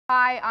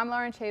Hi, I'm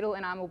Lauren Cheatle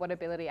and I'm a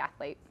whatability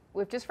athlete.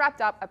 We've just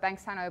wrapped up at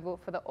Bankstown Oval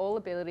for the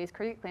All-Abilities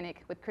Cricket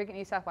Clinic with Cricket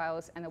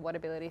NSW and the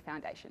Whatability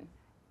Foundation.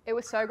 It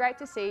was so great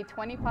to see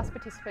 20 plus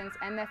participants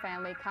and their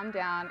family come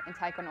down and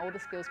take on all the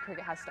skills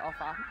cricket has to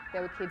offer.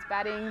 There were kids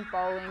batting,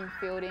 bowling,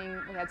 fielding,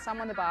 we had some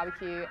on the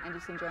barbecue and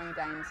just enjoying a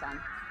day in the sun.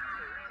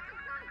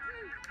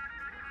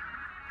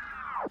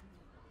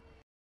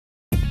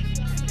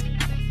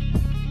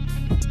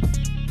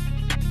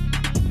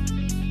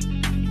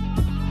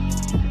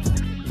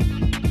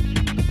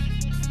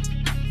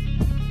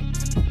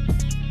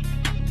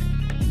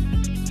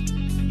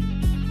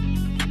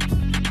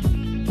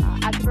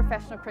 As a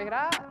professional cricketer,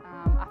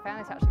 I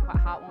found this actually quite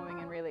heartwarming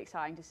and really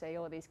exciting to see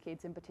all of these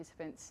kids and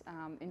participants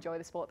enjoy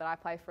the sport that I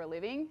play for a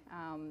living.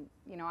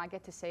 You know, I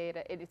get to see it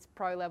at its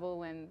pro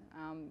level and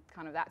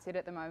kind of that's it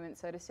at the moment.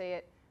 So to see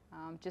it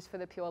just for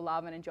the pure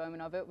love and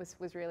enjoyment of it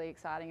was really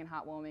exciting and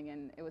heartwarming,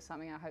 and it was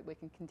something I hope we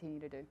can continue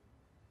to do.